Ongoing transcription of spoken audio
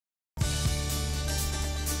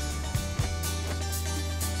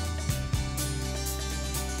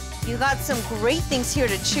You got some great things here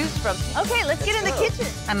to choose from. Okay, let's get in the kitchen.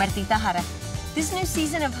 I'm Martita Jara. This new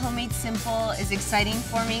season of Homemade Simple is exciting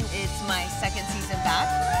for me. It's my second season back.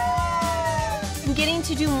 I'm getting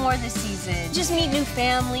to do more this season. Just meet new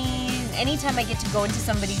families. Anytime I get to go into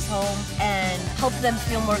somebody's home and help them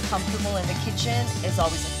feel more comfortable in the kitchen is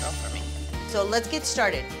always a thrill for me. So let's get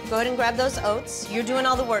started. Go ahead and grab those oats. You're doing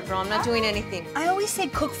all the work, girl. I'm not doing anything. I always say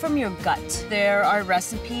cook from your gut. There are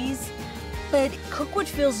recipes, but cook what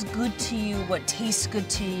feels good to you, what tastes good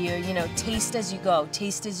to you. You know, taste as you go,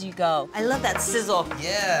 taste as you go. I love that sizzle.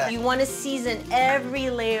 Yeah. You want to season every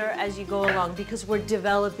layer as you go along because we're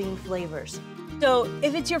developing flavors. So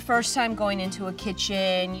if it's your first time going into a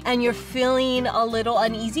kitchen and you're feeling a little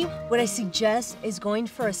uneasy, what I suggest is going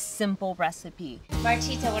for a simple recipe.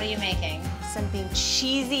 Martita, what are you making? Something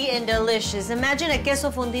cheesy and delicious. Imagine a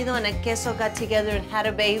queso fundido and a queso got together and had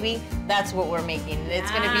a baby. That's what we're making.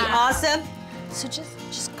 It's gonna be awesome. So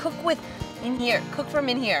just cook with in here. Cook from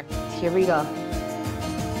in here. Here we go.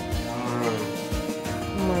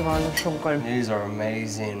 Oh my God, that's so good. These are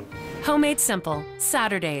amazing. Homemade Simple,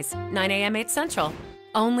 Saturdays, 9 a.m., 8 Central.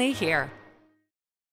 Only here.